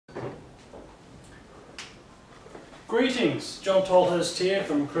Greetings, John Tolhurst here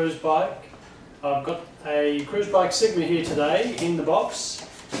from Cruzbike. I've got a Cruzbike Sigma here today in the box.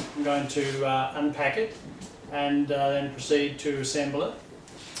 I'm going to unpack it and then proceed to assemble it.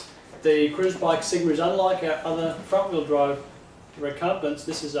 The Cruzbike Sigma is unlike our other front-wheel drive recumbents.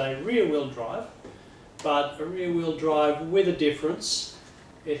 This is a rear-wheel drive, but a rear-wheel drive with a difference.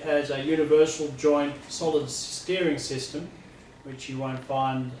 It has a universal joint solid steering system, which you won't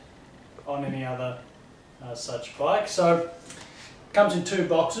find on any other such bike. So it comes in two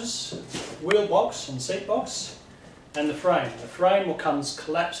boxes, wheel box and seat box, and the frame. The frame will come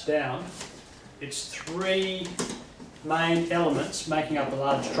collapsed down. It's three main elements making up a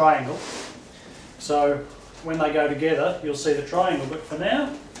large triangle. So when they go together you'll see the triangle, but for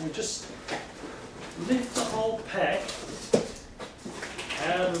now we just lift the whole pack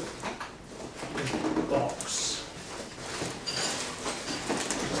out of the box.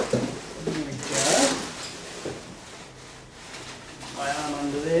 There we go. My arm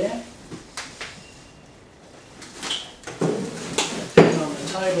under there. Put it on the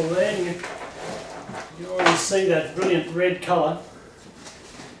table there. You already see that brilliant red colour.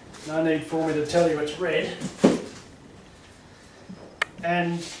 No need for me to tell you it's red.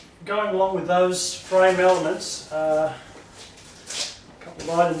 And going along with those frame elements, a couple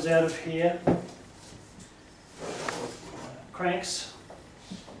of items out of here. Cranks,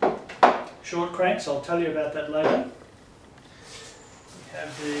 short cranks, I'll tell you about that later. We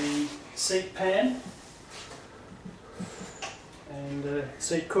have the seat pan and the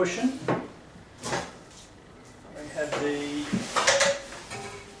seat cushion. We have the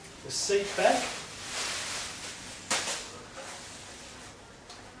seat back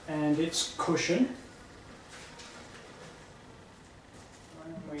and its cushion.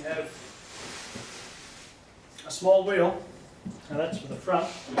 And we have a small wheel. Now that's for the front.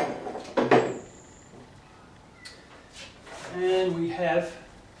 And we have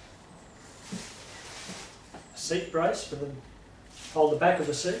a seat brace for the hold the back of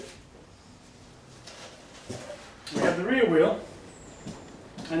the seat. We have the rear wheel,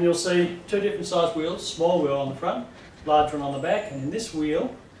 and you'll see two different size wheels, small wheel on the front, large one on the back, and in this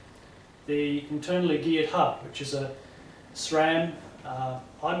wheel the internally geared hub, which is a SRAM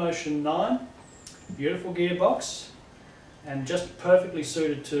High Motion 9, beautiful gearbox, and just perfectly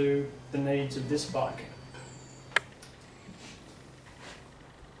suited to the needs of this bike.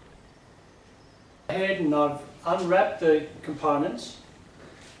 Ahead, and I've unwrapped the components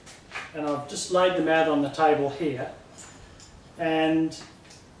and I've just laid them out on the table here, and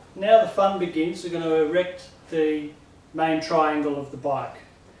now the fun begins. We're going to erect the main triangle of the bike.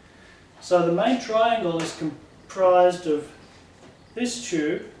 So the main triangle is comprised of this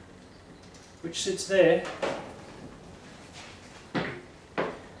tube, which sits there,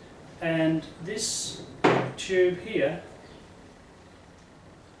 and this tube here,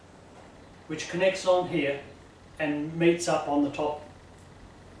 which connects on here and meets up on the top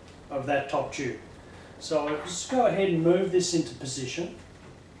of that top tube. So I'll just go ahead and move this into position.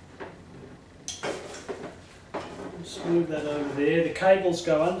 Just move that over there. The cables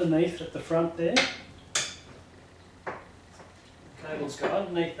go underneath at the front there. The cables go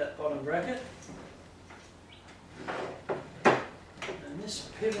underneath that bottom bracket. And this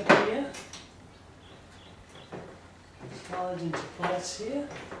pivot here slides into place here.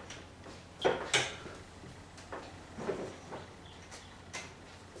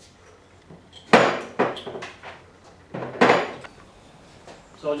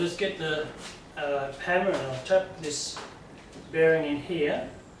 So I'll just get the hammer and I'll tap this bearing in here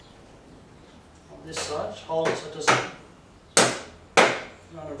on this side, hold it so it doesn't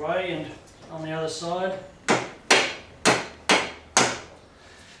run away, and on the other side.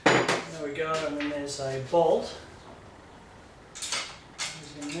 There we go, and then there's a bolt.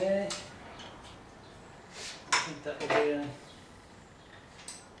 Goes in there. I think that will be an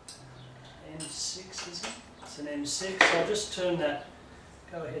M6, is it? It's an M6. So I'll just turn that.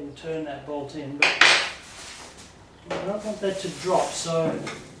 Go ahead and turn that bolt in, but I don't want that to drop, so I'm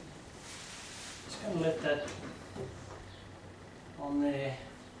just going to let that on there.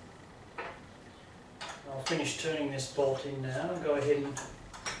 I'll finish turning this bolt in now. I'll go ahead and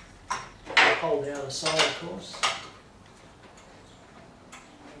hold the other side, of course.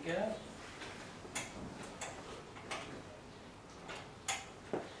 There we go.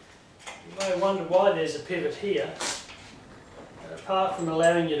 You may wonder why there's a pivot here. Apart from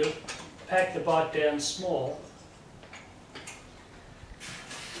allowing you to pack the bike down small,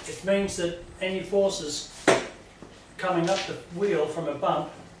 it means that any forces coming up the wheel from a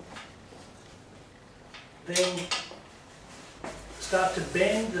bump then start to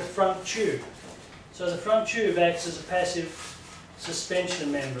bend the front tube. So the front tube acts as a passive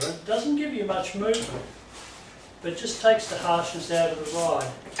suspension member. It doesn't give you much movement, but it just takes the harshness out of the ride.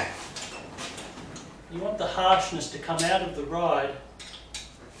 You want the harshness to come out of the ride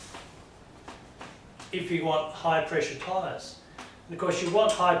if you want high pressure tyres. And of course you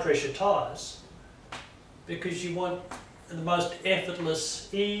want high pressure tyres because you want the most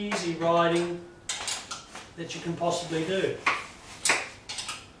effortless, easy riding that you can possibly do.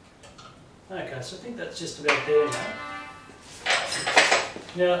 Okay, so I think that's just about there now.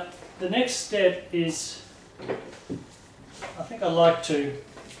 Now, the next step is, I think I like to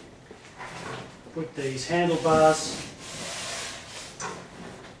put these handlebars,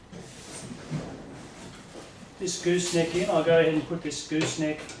 this gooseneck in. I'll go ahead and put this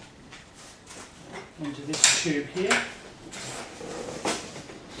gooseneck into this tube here.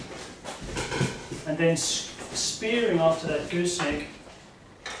 And then spearing onto that gooseneck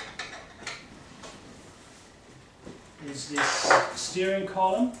is this steering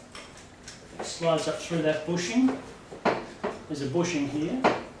column. It slides up through that bushing. There's a bushing here,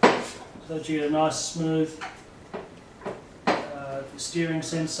 so that you get a nice smooth steering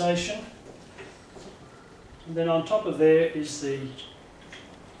sensation. And then on top of there is the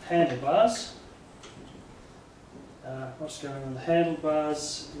handlebars. What's going on the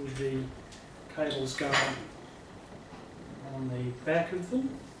handlebars with the cables going on the back of them.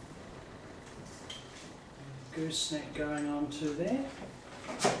 Gooseneck going onto there.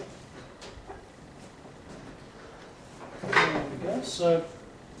 There we go. So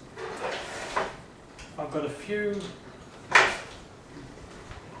I've got a few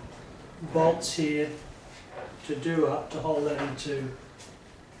bolts here to do up to hold that into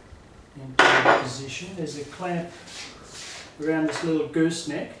position. There's a clamp around this little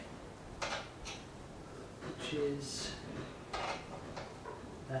gooseneck, which is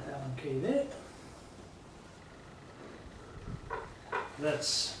that Allen key there.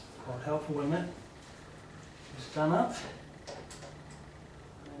 That's quite helpful when that is done up.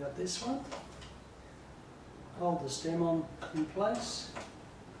 I got this one. Hold the stem on in place.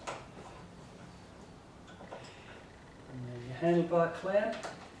 And then your handlebar clamp.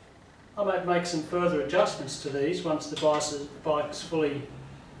 I might make some further adjustments to these once the bike's fully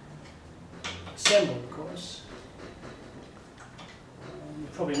assembled, of course. You'll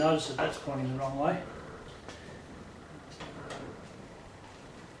probably notice that that's pointing the wrong way.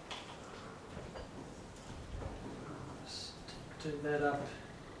 Just do that up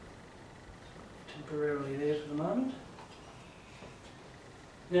temporarily there for the moment.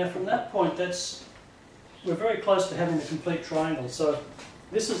 Now from that point, we're very close to having the complete triangle. So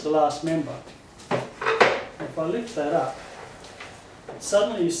this is the last member. If I lift that up,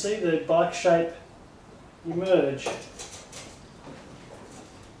 suddenly you see the bike shape emerge.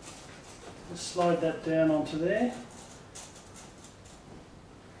 Just slide that down onto there,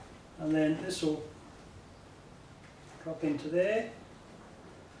 and then this will drop into there,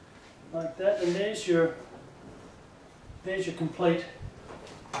 like that, and there's your complete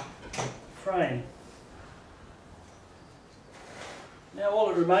frame. Now all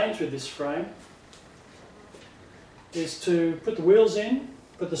that remains with this frame is to put the wheels in,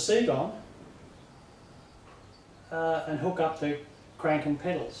 put the seat on, and hook up the crank and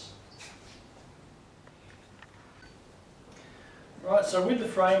pedals. Right, so with the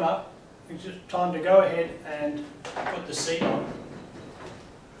frame up, it's just time to go ahead and put the seat on.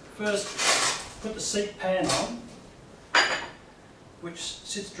 First, put the seat pan on, which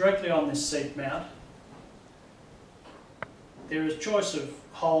sits directly on this seat mount. There is a choice of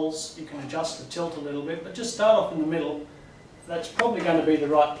holes. You can adjust the tilt a little bit, but just start off in the middle. That's probably going to be the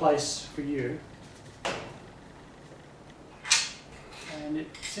right place for you. And it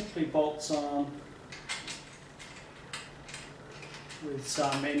simply bolts on with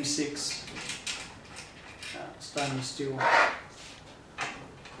some M6 stainless steel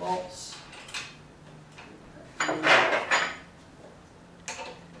bolts. Like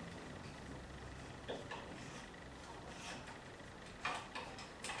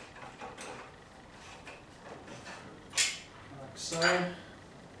so.